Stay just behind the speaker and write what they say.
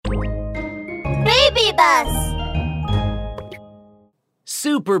Bus!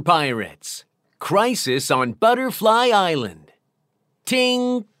 Super Pirates. Crisis on Butterfly Island.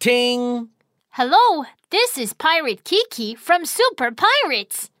 Ting, ting. Hello, this is Pirate Kiki from Super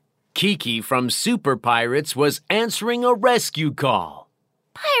Pirates. Kiki from Super Pirates was answering a rescue call.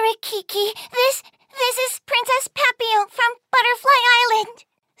 Pirate Kiki, this is Princess Papillon from Butterfly Island.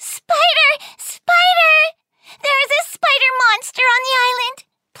 Spider! There is a spider monster on the island.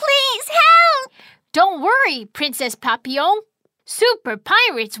 Please help! Don't worry, Princess Papillon. Super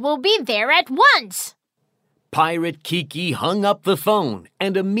Pirates will be there at once. Pirate Kiki hung up the phone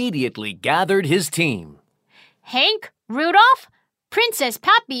and immediately gathered his team. Hank, Rudolph, Princess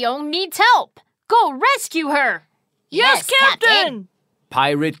Papillon needs help. Go rescue her. Yes, Captain!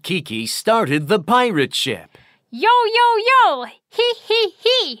 Pirate Kiki started the pirate ship. Yo, yo, yo!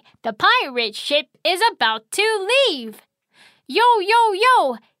 He! The pirate ship is about to leave. Yo, yo,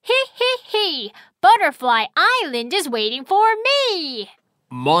 yo! He! Butterfly Island is waiting for me.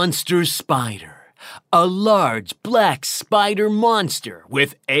 Monster Spider, a large black spider monster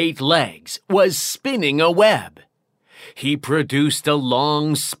with 8 legs, was spinning a web. He produced a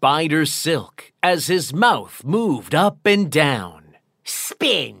long spider silk as his mouth moved up and down.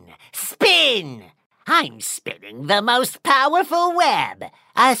 Spin! I'm spinning the most powerful web,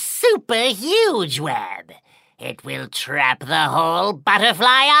 a super huge web. It will trap the whole Butterfly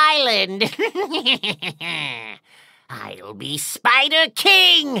Island. I'll be Spider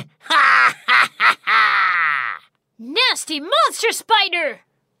King! Ha ha ha ha! Nasty monster spider!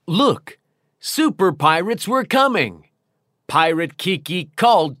 Look, Super Pirates were coming. Pirate Kiki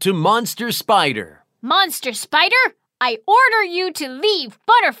called to Monster Spider. Monster Spider, I order you to leave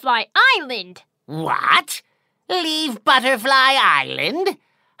Butterfly Island. What? Leave Butterfly Island?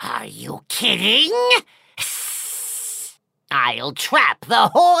 Are you kidding? I'll trap the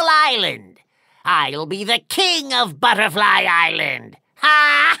whole island. I'll be the king of Butterfly Island.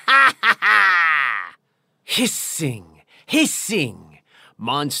 Ha ha ha ha! Hissing.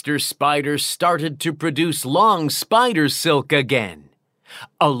 Monster Spider started to produce long spider silk again.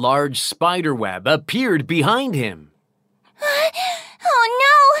 A large spider web appeared behind him.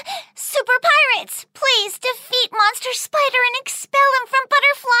 Oh no! Super Pirates, please defeat Monster Spider and expel him from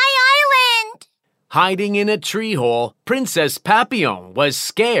Butterfly Island! Hiding in a tree hole, Princess Papillon was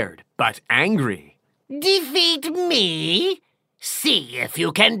scared but angry. Defeat me? See if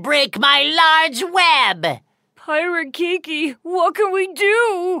you can break my large web. Pirate Kiki, what can we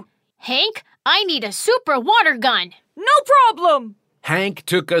do? Hank, I need a super water gun. No problem! Hank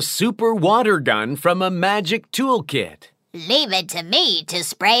took a super water gun from a magic toolkit. Leave it to me to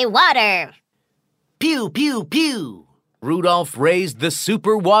spray water. Pew, pew, pew. Rudolph raised the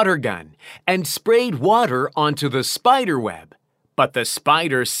super water gun and sprayed water onto the spider web. But the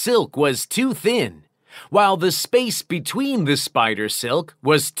spider silk was too thin, while the space between the spider silk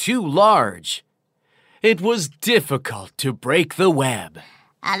was too large. It was difficult to break the web.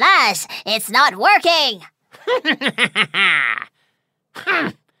 Alas, it's not working!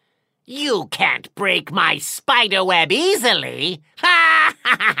 You can't break my spider web easily. Ha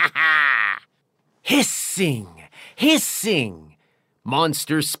ha ha ha! Hissing.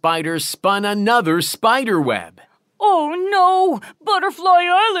 Monster Spider spun another spider web. Oh no! Butterfly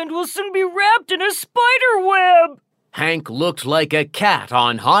Island will soon be wrapped in a spider web! Hank looked like a cat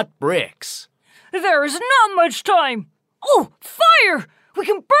on hot bricks. There is not much time! Oh, fire! We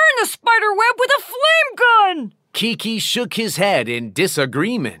can burn the spider web with a flame gun! Kiki shook his head in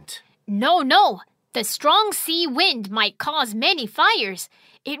disagreement. No. The strong sea wind might cause many fires.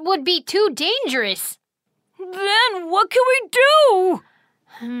 It would be too dangerous. Then what can we do?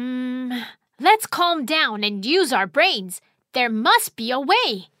 Let's calm down and use our brains. There must be a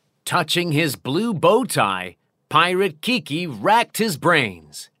way. Touching his blue bow tie, Pirate Kiki racked his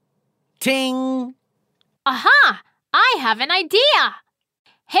brains. Ting! Aha! I have an idea!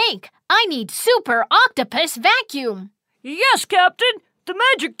 Hank, I need Super Octopus Vacuum. Yes, Captain! The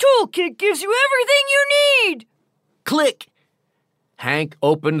magic toolkit gives you everything you need! Click! Hank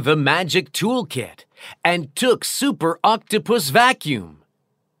opened the magic toolkit and took Super Octopus Vacuum.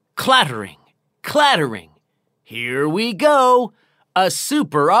 Clattering. Here we go! A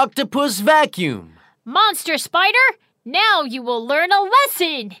Super Octopus Vacuum. Monster Spider, now you will learn a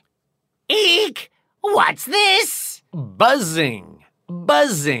lesson. Eek! What's this? Buzzing.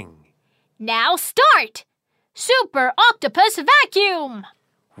 Now start. Super Octopus Vacuum.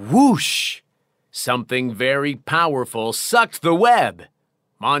 Whoosh! Something very powerful sucked the web.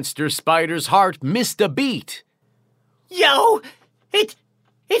 Monster Spider's heart missed a beat. Yo! It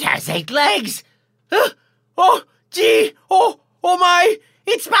has 8 legs! Oh, gee! Oh my!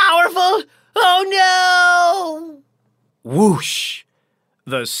 It's powerful! Oh no! Whoosh!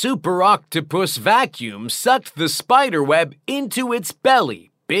 The super octopus vacuum sucked the spider web into its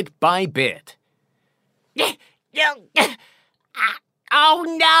belly bit by bit. Oh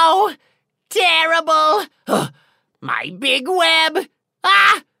no! Terrible! My big web!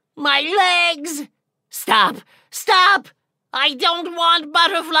 Ah! My legs! Stop! Stop! I don't want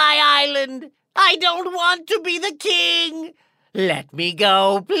Butterfly Island! I don't want to be the king! Let me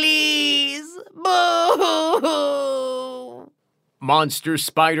go, please! Boo! Monster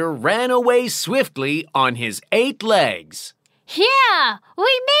Spider ran away swiftly on his 8 legs. Yeah,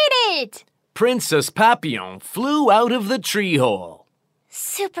 we made it! Princess Papillon flew out of the tree hole.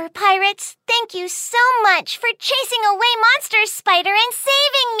 Super Pirates, thank you so much for chasing away Monster Spider and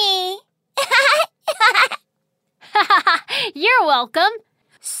saving me! You're welcome.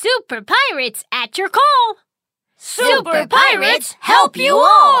 Super Pirates at your call. Super Pirates help you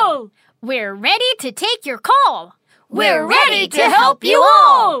all! We're ready to take your call. We're ready to help you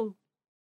all!